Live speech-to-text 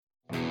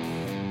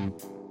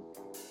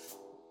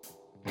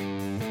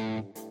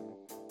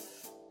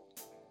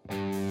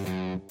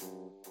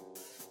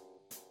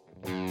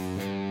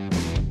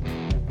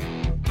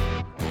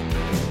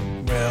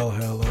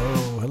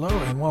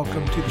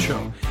to the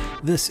show.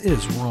 This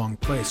is Wrong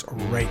Place,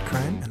 Right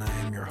Crime, and I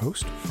am your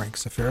host, Frank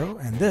Safiro,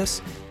 and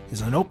this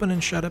is an open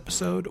and shut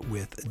episode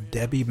with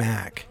Debbie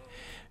Mack.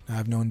 Now,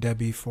 I've known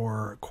Debbie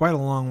for quite a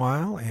long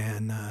while,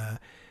 and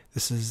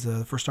this is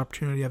the first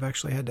opportunity I've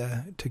actually had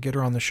to get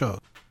her on the show.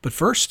 But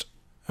first,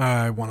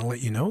 I want to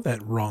let you know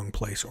that Wrong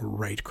Place,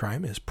 Right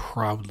Crime is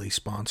proudly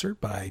sponsored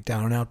by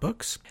Down and Out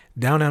Books.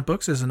 Down and Out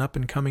Books is an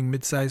up-and-coming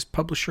mid-sized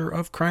publisher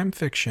of crime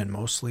fiction,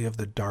 mostly of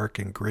the dark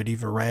and gritty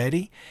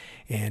variety.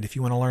 And if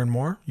you want to learn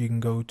more, you can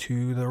go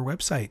to their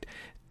website,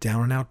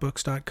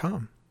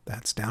 downandoutbooks.com.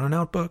 That's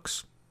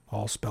downandoutbooks,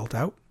 all spelled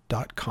out,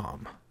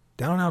 .com.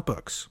 Down and Out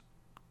Books.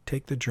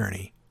 Take the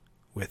journey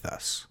with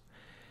us.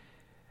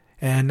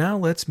 And now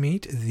let's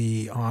meet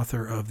the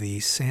author of the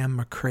Sam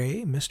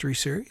McRae mystery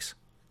series,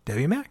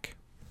 Debbie Mack.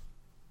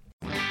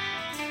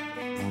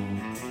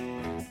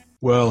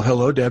 Well,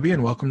 hello, Debbie,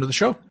 and welcome to the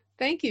show.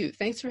 Thank you.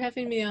 Thanks for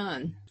having me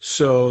on.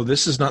 So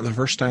this is not the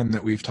first time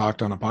that we've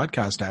talked on a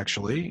podcast,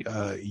 actually.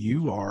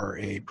 You are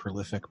a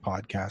prolific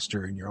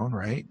podcaster in your own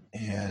right,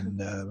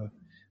 and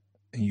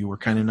you were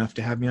kind enough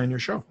to have me on your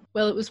show.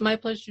 Well, it was my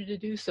pleasure to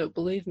do so,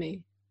 believe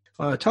me.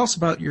 Tell us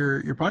about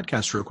your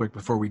podcast real quick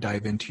before we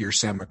dive into your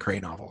Sam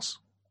McRae novels.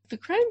 The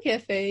Crime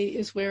Cafe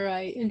is where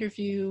I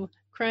interview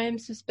crime,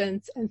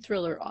 suspense, and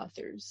thriller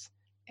authors.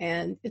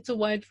 And it's a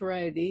wide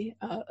variety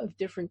of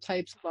different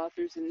types of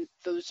authors in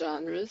those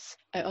genres.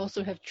 I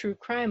also have true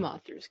crime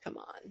authors come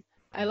on.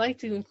 I like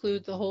to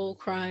include the whole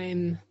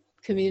crime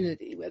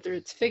community, whether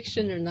it's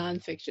fiction or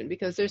nonfiction,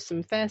 because there's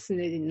some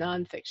fascinating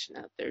nonfiction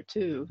out there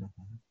too.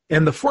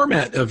 And the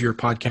format of your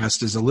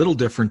podcast is a little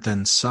different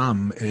than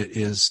some. It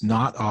is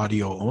not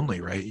audio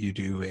only, right? You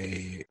do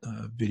a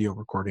video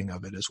recording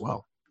of it as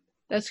well.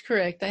 That's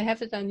correct. I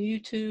have it on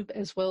YouTube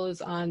as well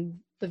as on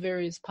the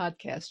various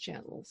podcast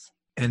channels.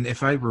 And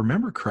if I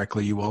remember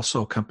correctly, you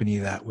also accompany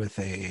that with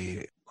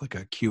a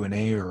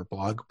Q&A or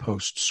blog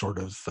post sort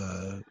of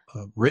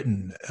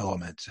written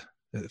element,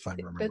 if I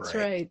remember right. That's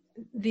right.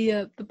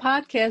 The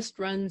podcast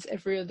runs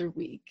every other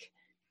week.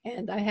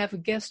 And I have a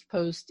guest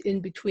post in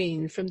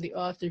between from the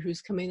author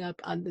who's coming up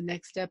on the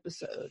next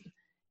episode.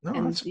 No,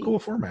 that's a cool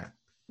format.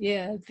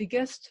 Yeah, the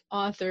guest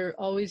author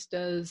always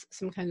does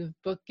some kind of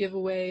book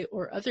giveaway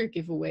or other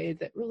giveaway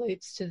that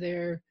relates to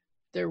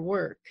their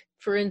work.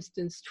 For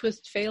instance,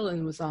 Twist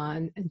Phelan was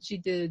on, and she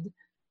did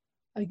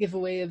a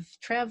giveaway of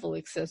travel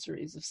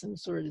accessories of some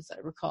sort, as I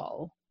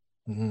recall.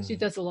 Mm-hmm. She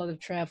does a lot of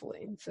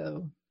traveling,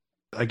 so.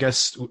 I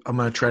guess I'm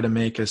going to try to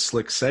make a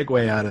slick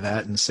segue out of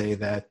that and say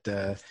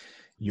that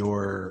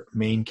your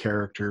main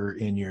character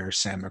in your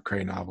Sam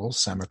McRae novels,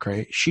 Sam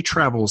McRae, she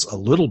travels a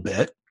little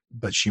bit,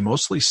 but she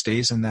mostly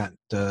stays in that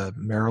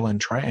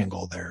Maryland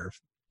triangle there.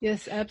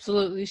 Yes,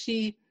 absolutely.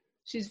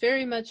 She's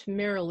very much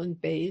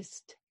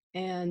Maryland-based,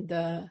 and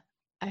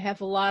I have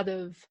a lot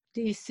of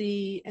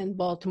D.C. and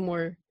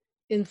Baltimore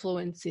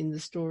influencing the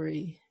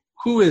story.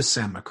 Who is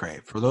Sam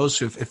McRae? For those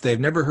if they've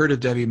never heard of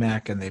Debbie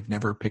Mack and they've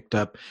never picked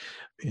up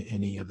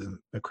any of the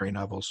McRae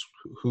novels,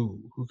 who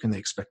can they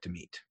expect to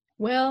meet?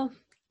 Well,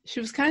 she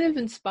was kind of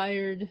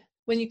inspired,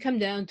 when you come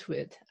down to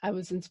it, I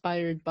was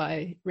inspired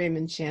by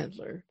Raymond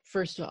Chandler,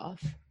 first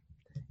off.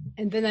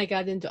 And then I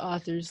got into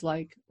authors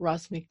like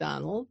Ross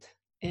MacDonald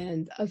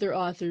and other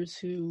authors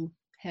who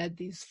had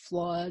these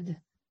flawed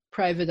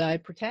private eye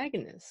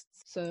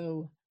protagonists.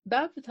 So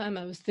about the time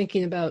I was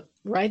thinking about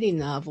writing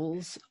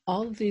novels,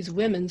 all of these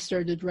women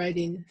started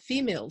writing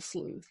female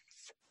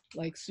sleuths,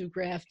 like Sue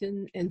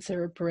Grafton and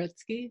Sarah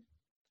Paretsky.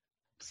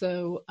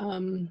 So,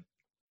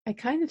 I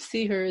kind of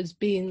see her as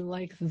being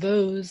like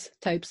those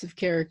types of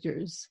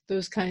characters,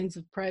 those kinds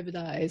of private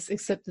eyes,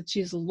 except that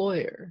she's a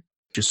lawyer.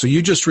 So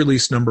you just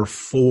released number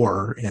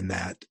 4 in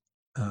that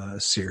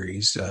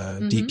series,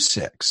 mm-hmm. Deep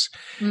Six.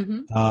 Mm-hmm.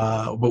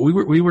 But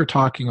we were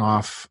talking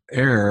off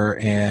air,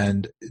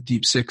 and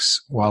Deep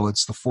Six, while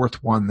it's the 4th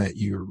one that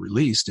you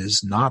released,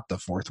 is not the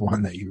 4th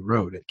one that you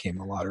wrote. It came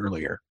a lot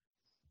earlier.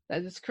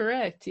 That is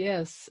correct,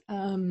 yes.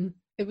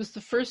 It was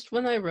the first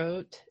one I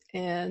wrote,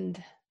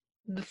 and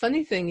the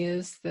funny thing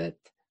is that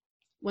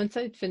once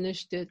I'd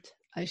finished it,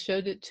 I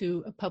showed it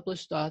to a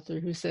published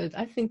author who said,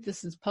 "I think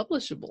this is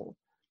publishable."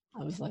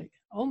 I was like,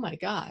 oh my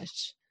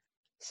gosh.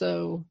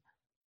 So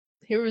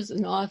here was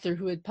an author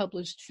who had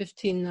published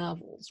 15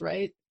 novels,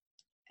 right?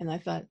 And I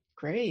thought,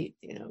 great,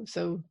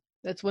 so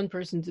that's one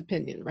person's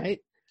opinion, right?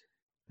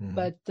 Mm-hmm.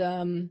 But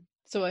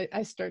so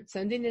I start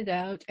sending it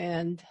out,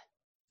 and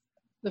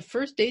the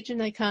first agent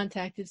I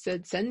contacted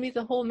said, "Send me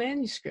the whole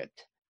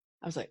manuscript."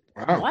 I was like,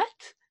 wow.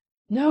 What?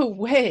 No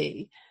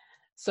way.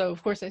 So,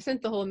 of course, I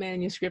sent the whole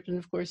manuscript, and,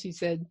 of course, he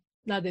said,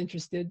 not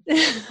interested.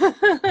 I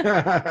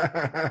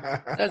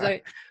was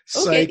like,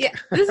 okay, yeah,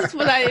 this is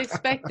what I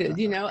expected.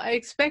 I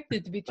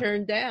expected to be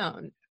turned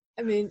down.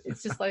 I mean,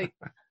 it's just like,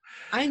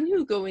 I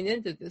knew going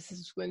into this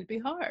was going to be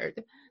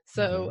hard.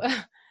 So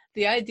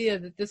the idea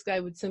that this guy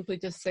would simply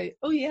just say,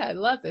 oh, yeah, I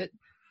love it,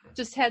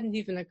 just hadn't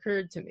even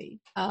occurred to me.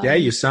 Yeah,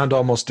 you sound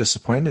almost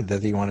disappointed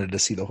that he wanted to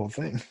see the whole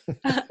thing.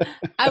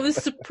 I was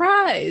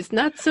surprised,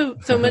 not so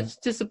much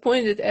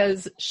disappointed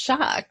as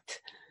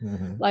shocked.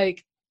 Mm-hmm.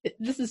 Like,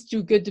 this is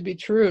too good to be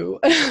true.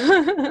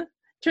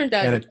 Turned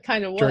out And it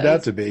kind of was. turned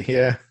out to be,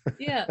 yeah.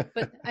 Yeah,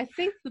 but I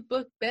think the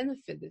book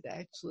benefited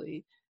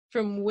actually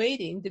from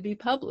waiting to be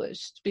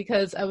published,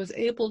 because I was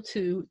able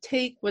to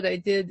take what I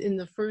did in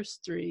the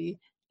first three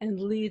and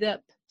lead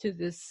up to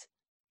this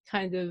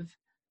kind of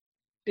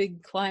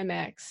big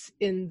climax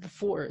in the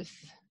fourth,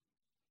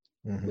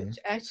 which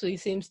actually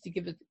seems to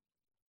give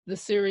the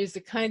series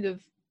a kind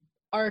of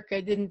arc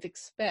I didn't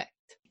expect.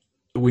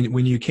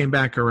 When you came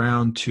back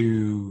around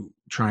to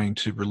trying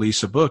to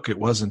release a book, it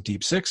wasn't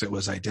Deep Six, it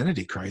was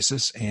Identity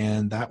Crisis,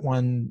 and that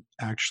one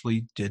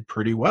actually did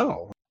pretty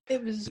well.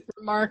 It was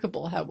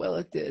remarkable how well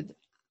it did.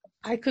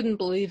 I couldn't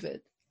believe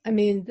it. I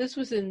mean, this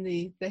was in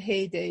the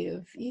heyday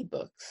of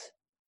ebooks,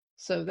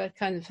 so that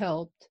kind of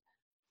helped.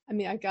 I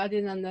mean, I got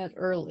in on that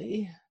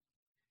early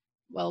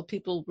while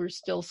people were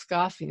still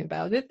scoffing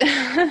about it.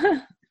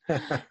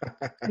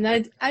 And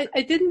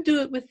I didn't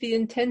do it with the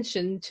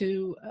intention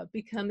to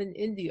become an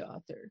indie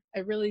author. I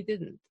really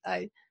didn't.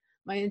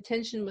 My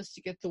intention was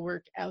to get the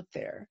work out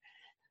there.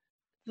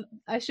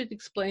 I should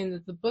explain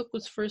that the book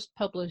was first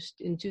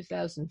published in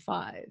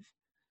 2005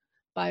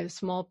 by a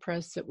small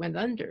press that went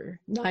under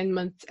 9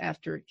 months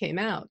after it came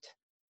out.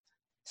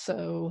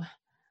 So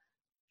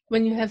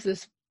when you have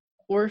this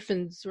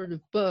orphan sort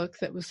of book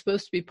that was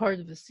supposed to be part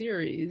of a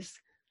series,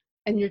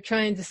 and you're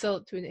trying to sell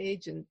it to an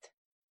agent,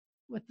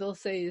 what they'll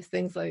say is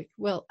things like,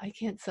 well, I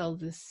can't sell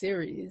this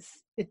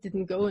series. It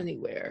didn't go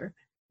anywhere.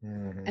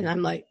 And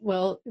I'm like,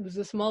 well, it was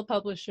a small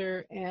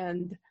publisher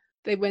and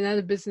they went out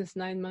of business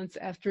 9 months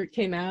after it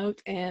came out.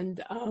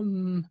 And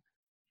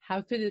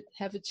how could it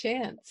have a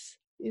chance,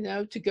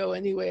 to go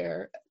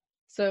anywhere?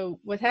 So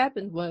what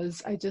happened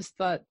was I just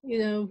thought,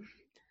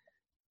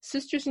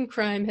 Sisters in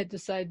Crime had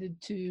decided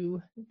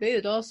they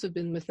had also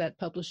been with that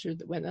publisher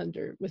that went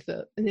under with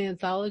an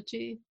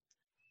anthology.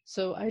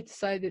 So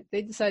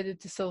they decided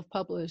to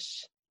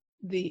self-publish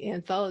the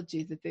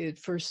anthology that they had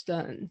first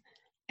done.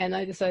 And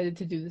I decided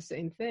to do the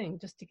same thing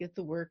just to get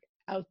the work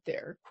out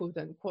there, quote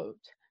unquote.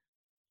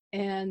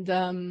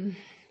 And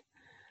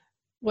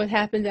what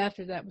happened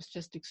after that was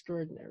just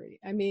extraordinary.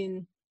 I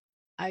mean,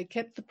 I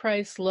kept the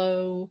price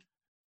low.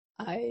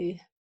 I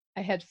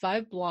had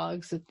 5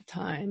 blogs at the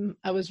time.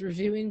 I was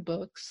reviewing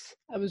books.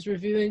 I was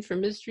reviewing for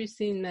Mystery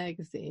Scene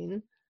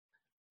magazine.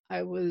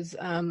 I was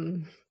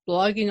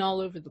blogging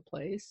all over the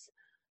place.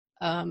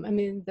 I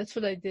mean, that's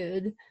what I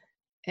did.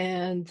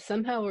 And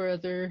somehow or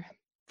other,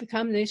 the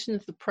combination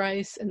of the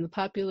price and the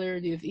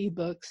popularity of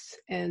ebooks,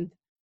 and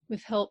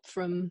with help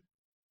from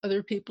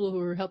other people who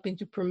were helping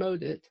to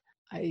promote it,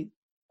 I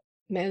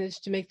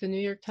managed to make the New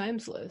York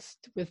Times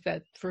list with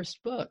that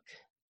first book.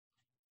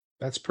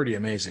 That's pretty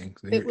amazing.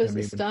 It was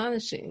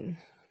astonishing.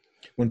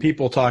 When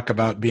people talk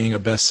about being a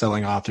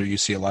best-selling author, you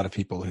see a lot of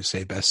people who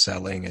say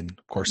best-selling, and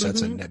of course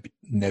that's a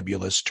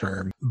nebulous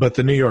term. But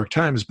the New York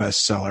Times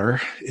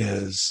bestseller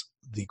is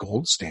the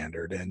gold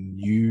standard, and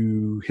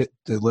you hit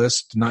the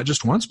list not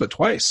just once, but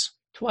twice.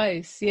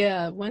 Twice,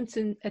 yeah. Once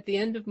at the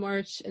end of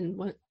March and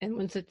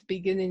once at the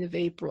beginning of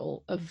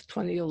April of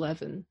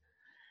 2011.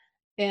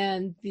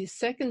 And the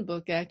second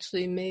book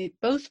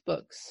both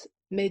books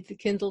made the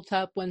Kindle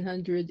Top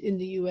 100 in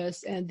the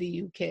US and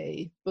the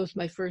UK, both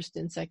my first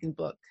and second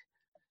book.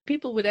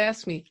 People would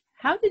ask me,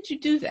 how did you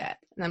do that?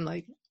 And I'm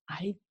like,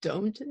 I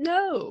don't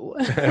know.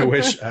 I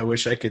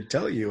wish I could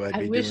tell you.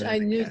 I wish I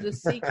knew the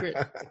secret.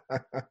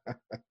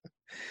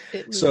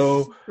 It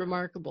was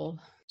remarkable.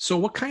 So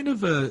what kind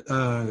of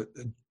a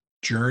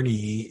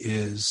journey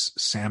is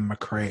Sam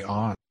McRae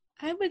on?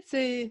 I would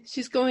say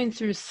she's going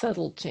through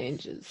subtle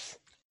changes.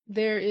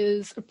 There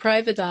is a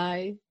private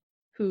eye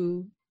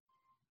who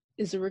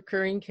is a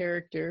recurring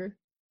character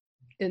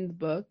in the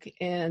book,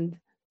 and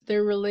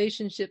their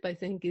relationship, I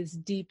think, is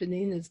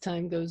deepening as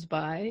time goes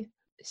by.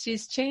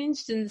 She's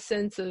changed in the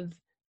sense of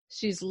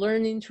she's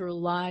learning to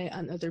rely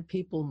on other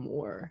people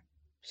more.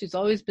 She's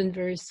always been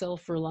very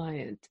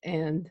self-reliant.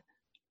 And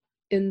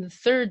in the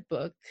third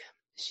book,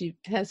 she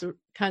has a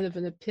kind of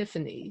an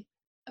epiphany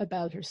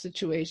about her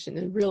situation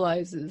and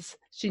realizes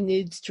she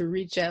needs to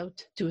reach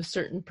out to a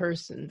certain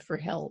person for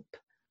help.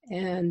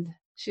 And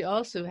she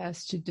also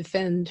has to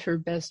defend her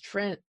best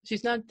friend.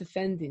 She's not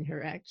defending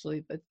her,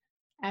 actually, but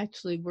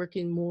actually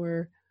working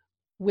more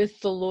with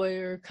the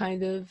lawyer,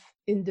 kind of,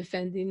 in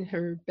defending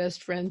her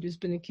best friend who's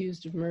been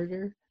accused of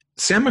murder.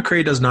 Sam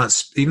McRae does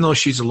not, even though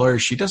she's a lawyer,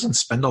 she doesn't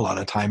spend a lot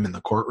of time in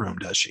the courtroom,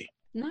 does she?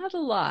 Not a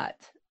lot.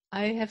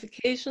 I have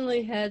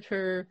occasionally had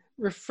her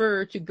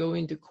refer to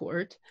going to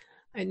court.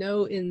 I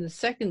know in the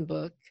second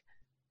book,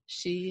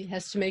 she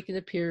has to make an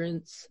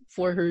appearance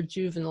for her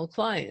juvenile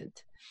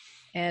client.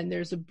 And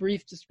there's a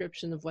brief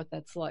description of what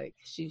that's like.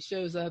 She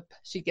shows up,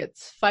 she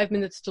gets 5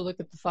 minutes to look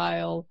at the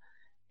file,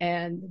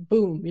 and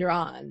boom, you're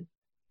on.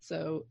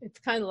 So it's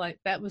kind of like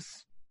that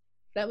was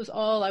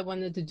all I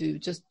wanted to do,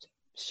 just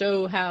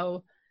show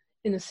how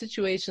in a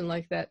situation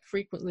like that,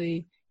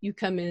 frequently you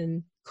come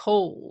in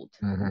cold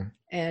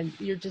and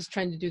you're just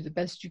trying to do the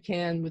best you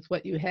can with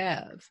what you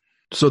have.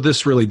 So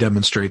this really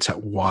demonstrates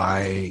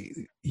why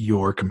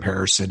your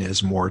comparison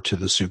is more to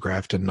the Sue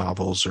Grafton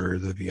novels or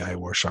the V.I.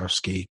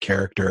 Warshawski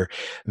character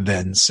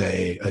than,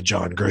 say, a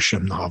John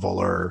Grisham novel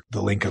or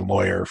The Lincoln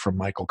Lawyer from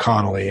Michael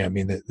Connolly. I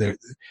mean,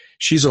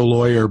 she's a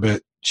lawyer,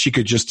 but she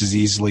could just as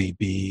easily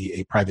be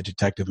a private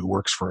detective who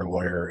works for a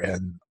lawyer,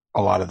 and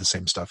a lot of the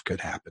same stuff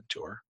could happen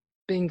to her.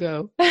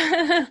 Bingo.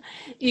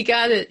 You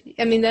got it.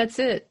 I mean, that's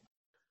it.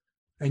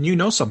 And you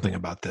know something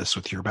about this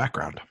with your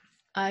background.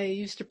 I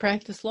used to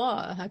practice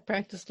law. I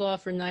practiced law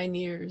for 9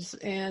 years,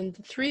 and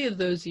 3 of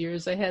those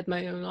years I had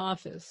my own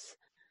office.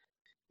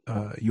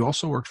 You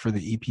also worked for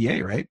the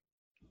EPA, right?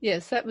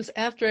 Yes, that was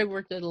after I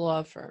worked at a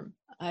law firm.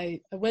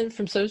 I went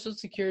from Social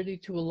Security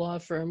to a law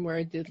firm where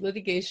I did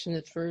litigation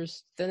at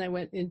first. Then I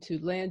went into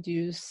land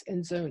use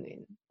and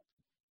zoning.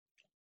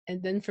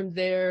 And then from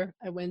there,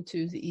 I went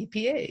to the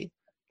EPA.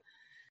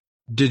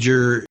 Did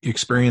your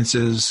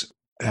experiences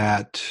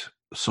at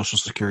Social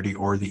Security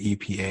or the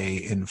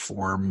EPA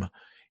inform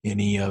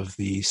any of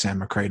the Sam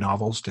McRae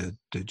novels?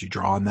 Did you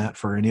draw on that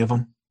for any of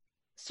them?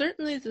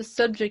 Certainly the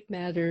subject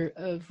matter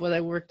of what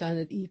I worked on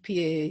at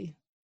EPA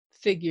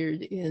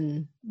figured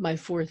in my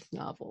 4th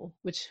novel,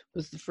 which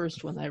was the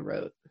first one I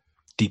wrote.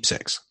 Deep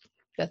Six.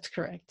 That's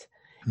correct.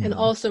 Mm-hmm. And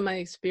also my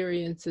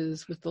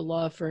experiences with the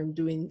law firm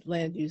doing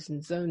land use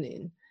and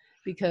zoning,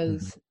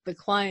 because the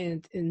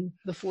client in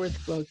the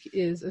 4th book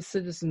is a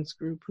citizens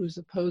group who's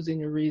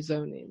opposing a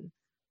rezoning.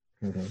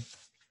 Mm-hmm.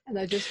 And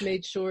I just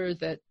made sure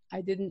that I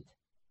didn't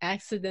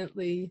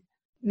accidentally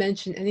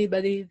mention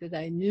anybody that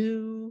I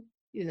knew,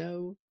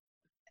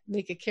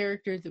 make a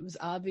character that was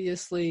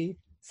obviously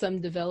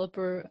some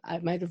developer I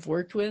might have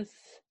worked with,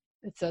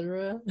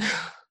 etc.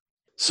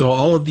 So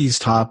all of these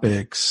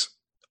topics,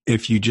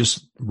 if you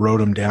just wrote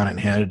them down and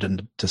handed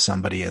them to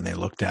somebody and they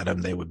looked at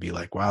them, they would be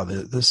like, wow,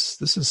 this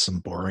is some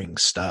boring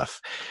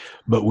stuff.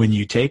 But when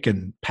you take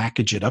and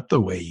package it up the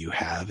way you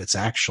have, it's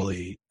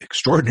actually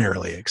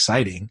extraordinarily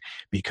exciting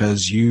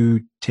because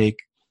you take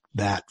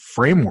that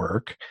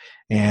framework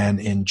and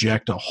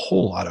inject a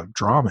whole lot of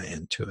drama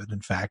into it.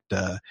 In fact,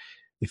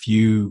 if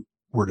you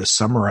were to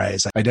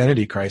summarize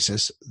Identity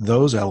Crisis,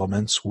 those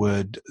elements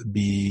would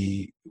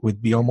be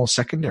almost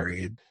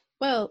secondary.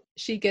 Well,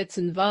 she gets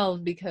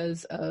involved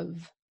because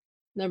of,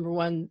 number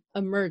one,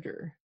 a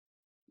murder.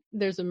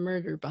 There's a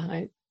murder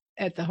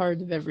at the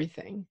heart of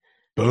everything.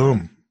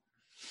 Boom.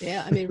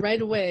 Yeah, I mean,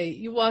 right away,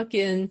 you walk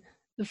in,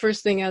 the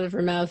first thing out of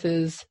her mouth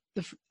is,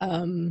 if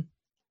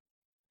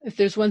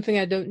there's one thing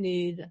I don't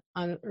need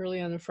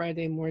early on a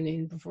Friday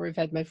morning before I've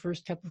had my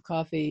first cup of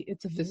coffee,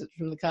 it's a visit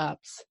from the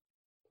cops.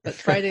 But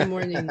Friday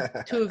morning,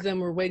 2 of them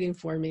were waiting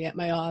for me at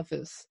my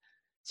office.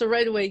 So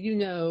right away,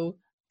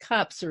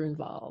 cops are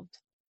involved.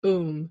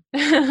 Boom.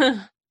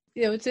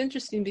 It's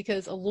interesting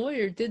because a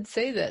lawyer did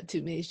say that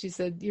to me. She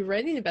said, "You're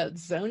writing about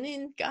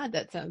zoning? God,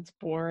 that sounds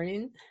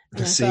boring."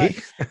 And See?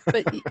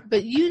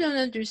 but you don't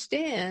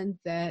understand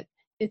that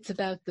it's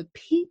about the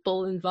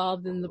people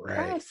involved in the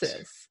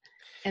process.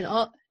 And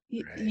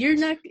you're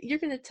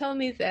going to tell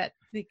me that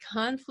the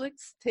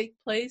conflicts take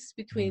place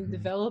between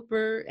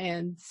developer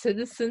and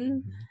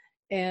citizen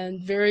and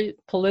very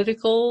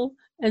political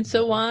and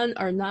so on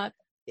are not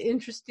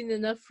interesting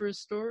enough for a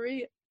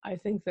story? I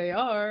think they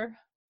are.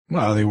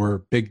 Well, they were a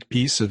big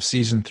piece of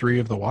season 3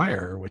 of The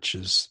Wire, which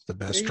is the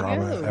best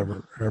drama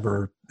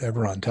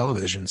ever on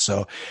television.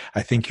 So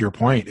I think your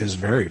point is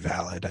very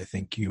valid. I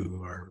think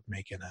you are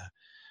making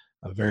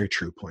a very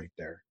true point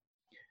there.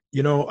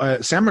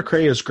 Sam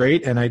McRae is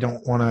great, and I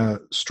don't want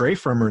to stray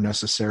from her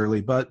necessarily,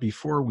 but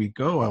before we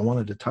go, I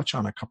wanted to touch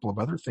on a couple of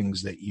other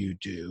things that you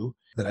do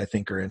that I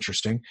think are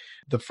interesting.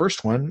 The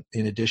first one,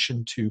 in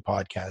addition to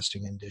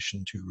podcasting, in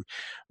addition to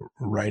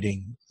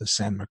writing the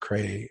Sam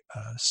McRae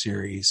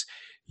series,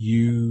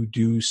 you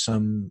do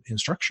some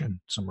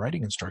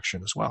writing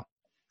instruction as well.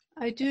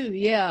 I do,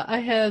 yeah. I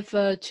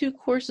have 2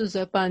 courses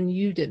up on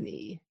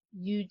Udemy,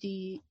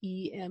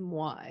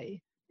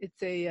 Udemy.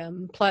 It's a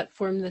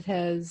platform that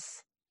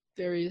has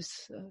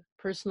various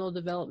personal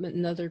development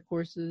and other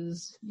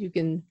courses. You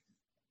can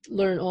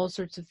learn all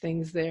sorts of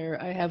things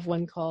there. I have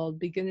one called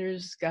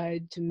Beginner's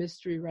Guide to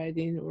Mystery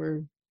Writing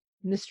or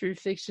Mystery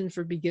Fiction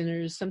for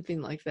Beginners,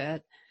 something like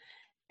that.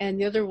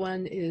 And the other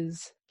one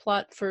is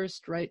Plot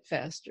First, Write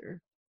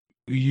Faster.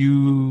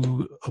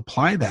 You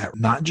apply that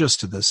not just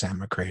to the Sam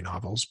McRae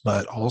novels,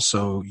 but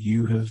also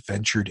you have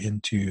ventured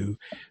into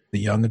the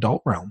young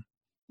adult realm.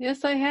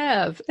 Yes, I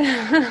have.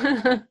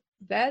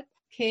 That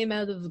came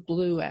out of the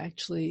blue,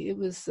 actually. It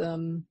was,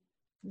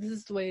 this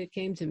is the way it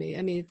came to me.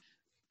 I mean,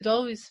 it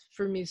always,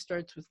 for me,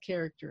 starts with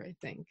character, I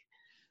think.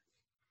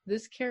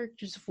 This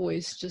character's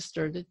voice just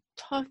started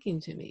talking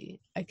to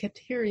me. I kept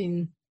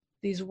hearing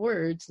these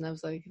words, and I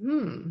was like,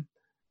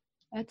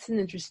 that's an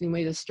interesting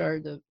way to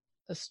start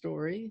a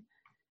story.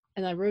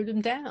 And I wrote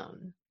them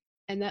down.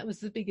 And that was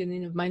the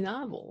beginning of my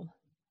novel.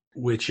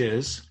 Which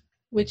is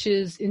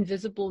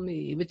Invisible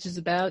Me, which is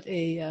about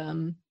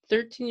a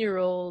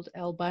 13-year-old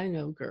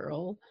albino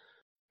girl.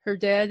 Her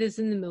dad is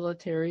in the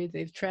military.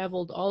 They've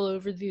traveled all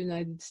over the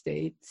United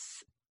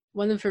States.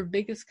 One of her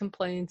biggest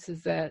complaints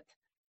is that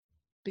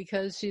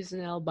because she's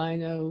an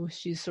albino,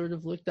 she's sort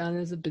of looked on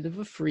as a bit of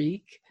a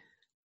freak.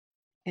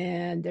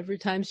 And every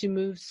time she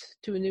moves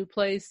to a new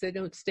place, they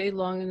don't stay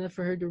long enough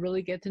for her to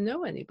really get to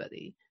know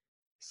anybody.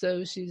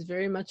 So she's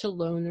very much a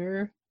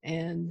loner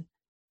and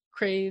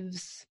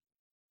craves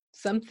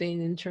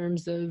something in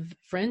terms of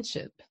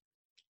friendship.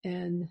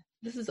 And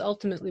this is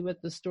ultimately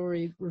what the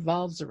story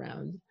revolves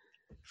around.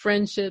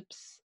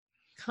 Friendships,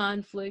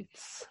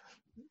 conflicts,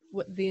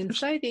 what the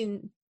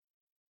inciting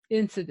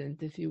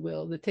incident, if you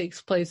will, that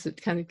takes place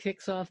that kind of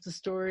kicks off the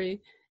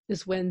story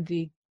is when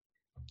the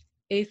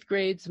 8th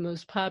grade's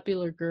most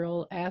popular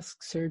girl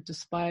asks her to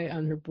spy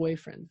on her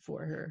boyfriend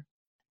for her.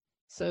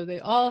 So they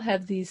all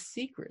have these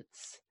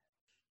secrets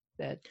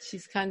that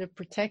she's kind of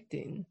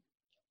protecting,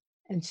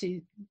 and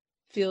she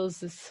feels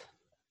this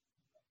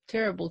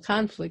terrible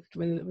conflict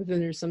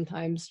within her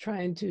sometimes,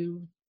 trying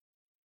to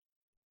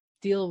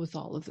deal with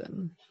all of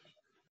them.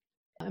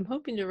 I'm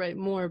hoping to write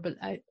more, but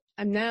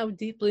I'm now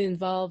deeply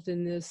involved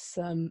in this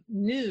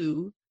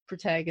new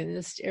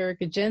protagonist,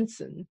 Erica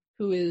Jensen,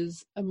 who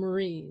is a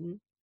Marine.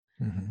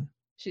 Mm-hmm.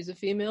 She's a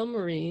female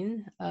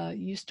Marine,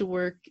 used to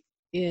work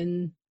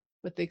in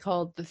what they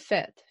called the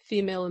FET,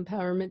 Female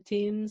Empowerment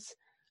Teams,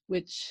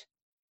 which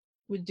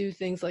would do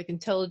things like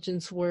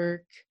intelligence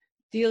work,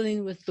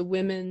 dealing with the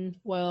women,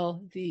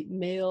 while the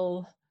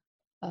male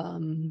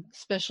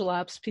special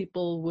ops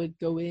people would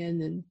go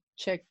in and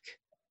check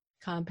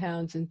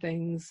compounds and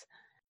things.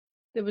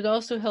 They would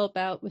also help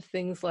out with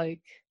things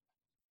like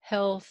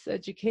health,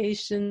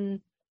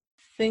 education,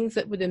 things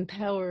that would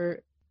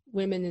empower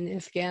women in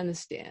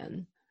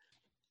Afghanistan.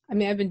 I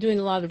mean, I've been doing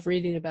a lot of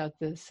reading about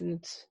this,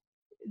 and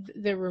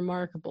they're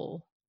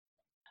remarkable.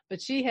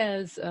 But she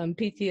has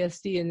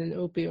PTSD and an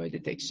opioid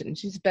addiction.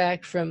 She's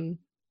back from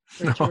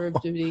her tour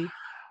of duty.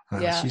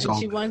 Yeah, and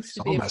she wants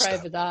to be a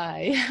private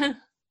eye.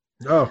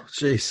 Oh,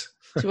 jeez.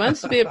 She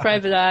wants to be a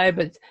private eye,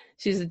 but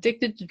she's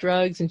addicted to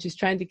drugs, and she's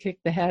trying to kick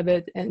the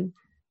habit. And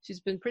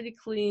she's been pretty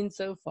clean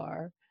so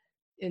far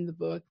in the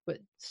book, but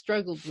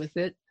struggled with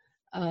it.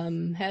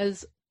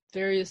 Has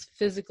various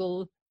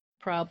physical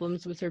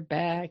problems with her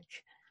back,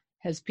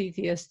 has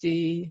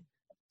PTSD,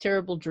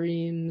 terrible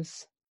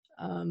dreams,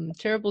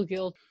 terrible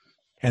guilt.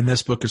 And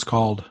this book is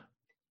called?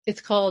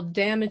 It's called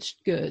Damaged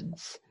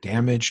Goods.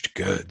 Damaged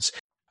Goods.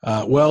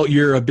 Well,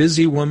 you're a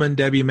busy woman,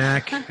 Debbie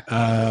Mack,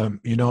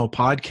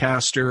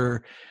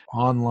 podcaster,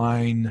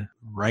 online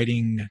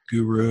writing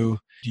guru.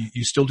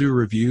 You still do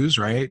reviews,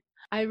 right?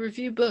 I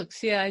review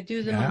books. Yeah, I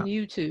do them on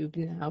YouTube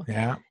now.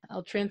 Yeah.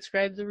 I'll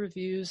transcribe the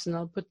reviews and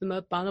I'll put them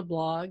up on a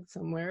blog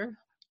somewhere.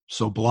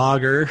 So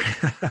blogger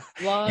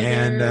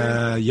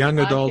and young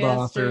adult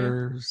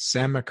author,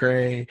 Sam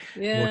McRae,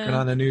 working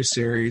on a new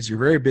series. You're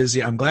very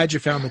busy. I'm glad you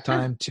found the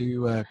time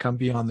to come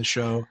be on the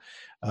show.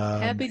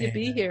 Happy to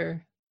be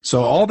here.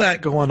 So all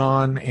that going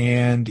on,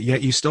 and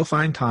yet you still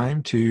find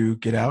time to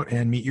get out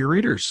and meet your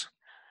readers.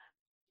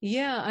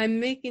 Yeah,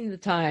 I'm making the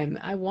time.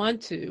 I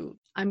want to.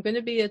 I'm going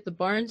to be at the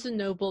Barnes &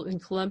 Noble in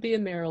Columbia,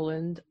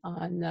 Maryland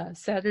on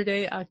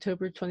Saturday,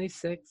 October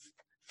 26th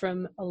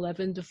from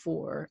 11 to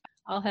 4.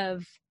 I'll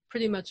have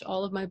pretty much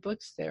all of my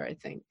books there, I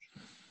think,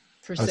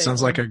 for sale. That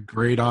sounds like a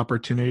great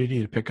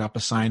opportunity to pick up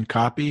a signed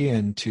copy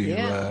and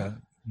to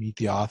meet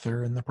the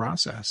author in the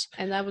process.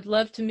 And I would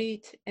love to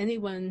meet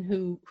anyone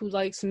who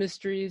likes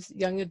mysteries,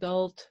 young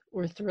adult,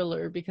 or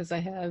thriller, because I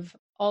have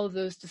all of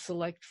those to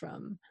select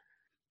from.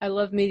 I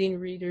love meeting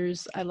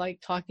readers. I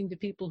like talking to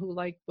people who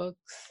like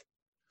books.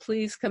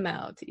 Please come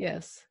out,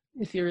 yes,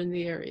 if you're in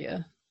the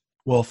area.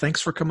 Well, thanks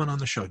for coming on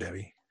the show,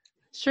 Debbie.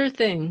 Sure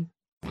thing.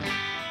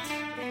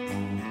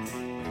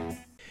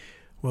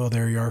 Well,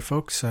 there you are,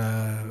 folks.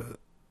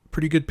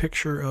 Pretty good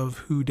picture of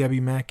who Debbie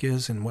Mack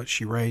is and what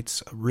she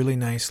writes. A really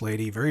nice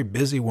lady, very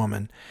busy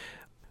woman.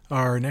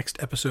 Our next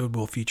episode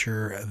will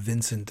feature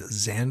Vincent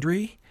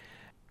Zandri.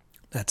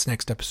 That's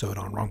next episode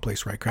on Wrong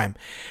Place, Right Crime.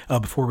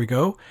 Before we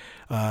go,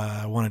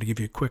 I wanted to give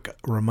you a quick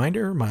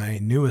reminder. My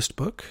newest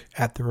book,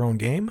 At Their Own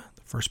Game,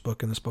 the first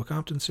book in the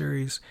Spokompton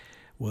series,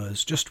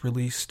 was just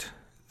released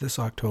this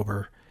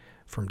October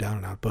from Down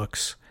and Out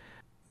Books.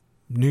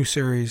 New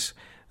series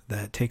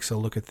that takes a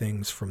look at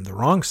things from the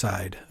wrong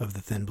side of the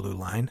thin blue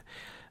line.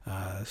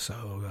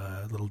 So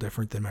a little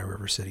different than my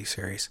River City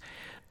series.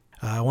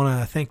 I want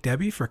to thank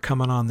Debbie for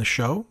coming on the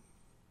show,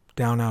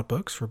 Down Out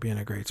Books for being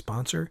a great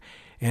sponsor.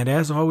 And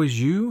as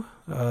always, you,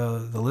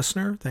 the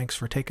listener, thanks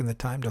for taking the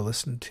time to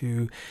listen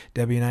to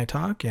Debbie and I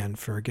talk and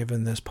for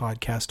giving this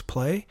podcast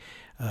play.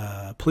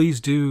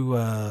 Please do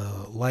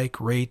like,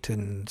 rate,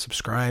 and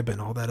subscribe and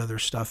all that other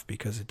stuff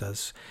because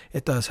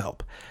it does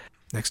help.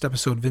 Next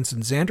episode,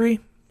 Vincent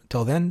Zandri.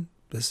 Until then,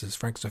 this is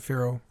Frank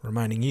Zafiro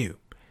reminding you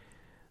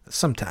that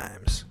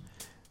sometimes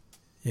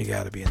you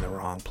got to be in the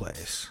wrong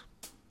place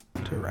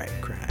to write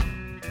a crime.